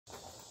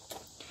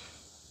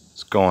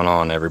What's going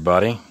on,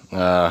 everybody?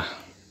 Gonna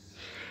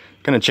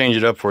change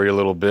it up for you a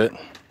little bit.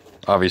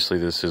 Obviously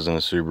this isn't a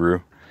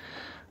Subaru.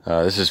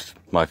 This is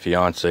my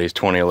fiance's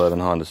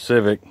 2011 Honda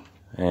Civic,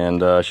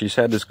 and she's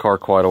had this car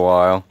quite a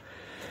while,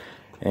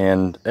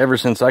 and ever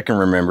since I can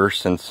remember,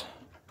 since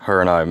her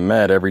and I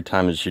met, every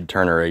time that she'd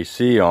turn her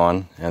AC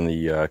on and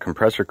the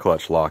compressor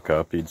clutch lock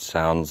up, it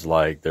sounds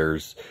like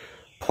there's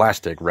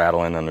plastic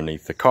rattling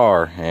underneath the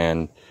car.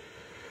 And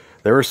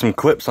there were some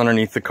clips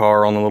underneath the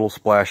car on the little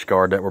splash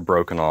guard that were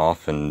broken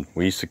off, and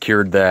we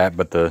secured that,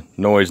 but the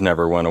noise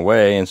never went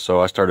away. And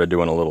so I started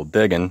doing a little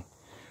digging.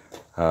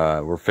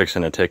 We're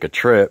fixing to take a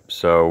trip,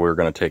 so we're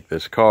going to take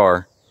this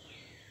car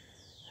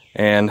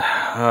and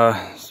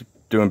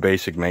doing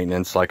basic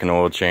maintenance like an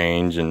oil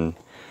change and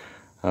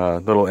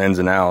little ins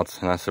and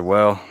outs. And I said,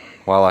 well,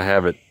 while I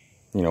have it,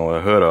 you know, the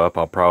hood up,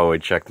 I'll probably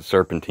check the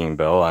serpentine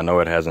belt. I know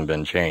it hasn't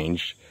been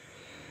changed.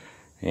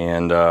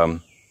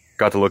 And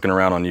got to looking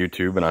around on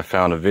YouTube, and I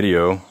found a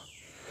video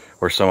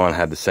where someone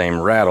had the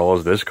same rattle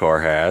as this car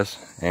has,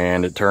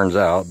 and it turns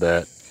out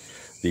that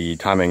the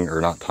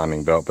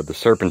the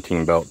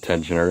serpentine belt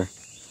tensioner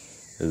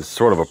is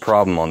sort of a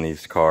problem on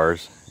these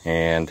cars,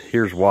 and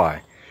here's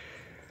why.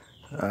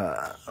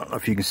 I don't know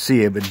if you can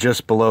see it, but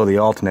just below the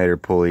alternator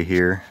pulley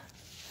here,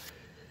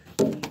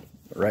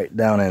 right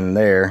down in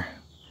there,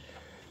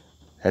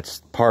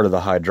 that's part of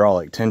the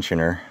hydraulic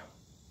tensioner.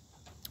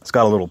 It's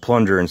got a little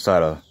plunger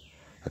inside a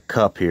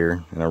cup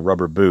here and a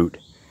rubber boot,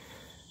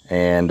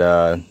 and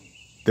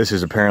this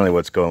is apparently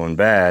what's going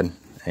bad.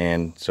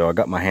 And so I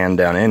got my hand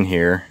down in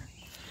here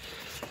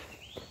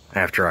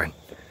after I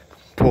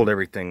pulled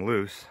everything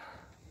loose.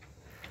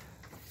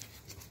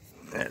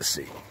 Let's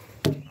see,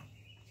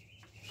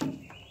 I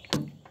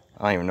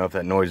don't even know if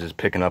that noise is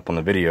picking up on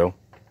the video,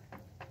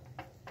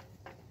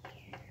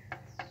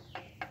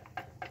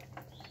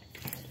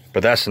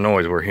 but that's the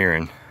noise we're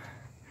hearing.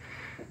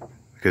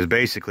 Because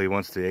basically,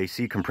 once the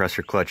AC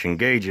compressor clutch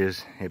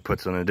engages, it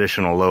puts an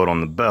additional load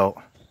on the belt,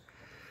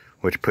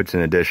 which puts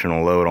an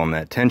additional load on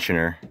that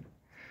tensioner.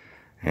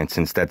 And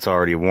since that's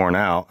already worn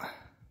out,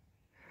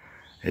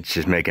 it's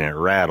just making it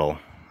rattle.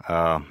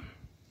 I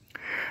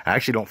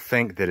actually don't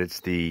think that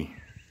it's the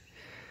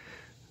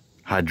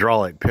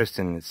hydraulic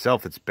piston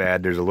itself that's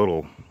bad. There's a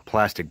little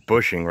plastic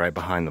bushing right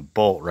behind the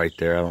bolt right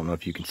there. I don't know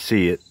if you can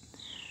see it.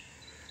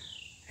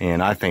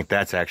 And I think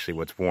that's actually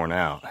what's worn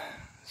out.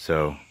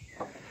 So,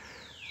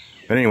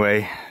 but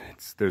anyway,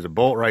 there's a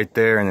bolt right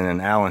there and then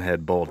an Allen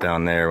head bolt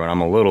down there, what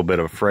I'm a little bit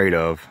afraid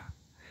of.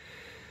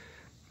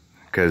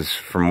 Because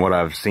from what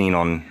I've seen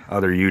on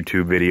other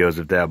YouTube videos,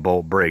 if that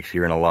bolt breaks,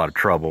 you're in a lot of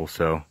trouble.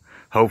 So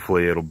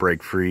hopefully it'll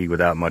break free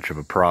without much of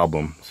a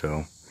problem.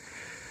 So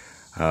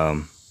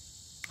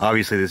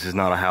obviously this is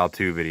not a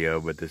how-to video,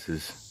 but this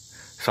is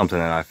something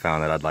that I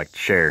found that I'd like to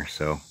share.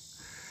 So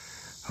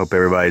hope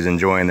everybody's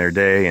enjoying their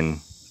day,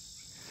 and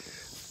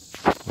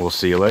we'll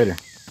see you later.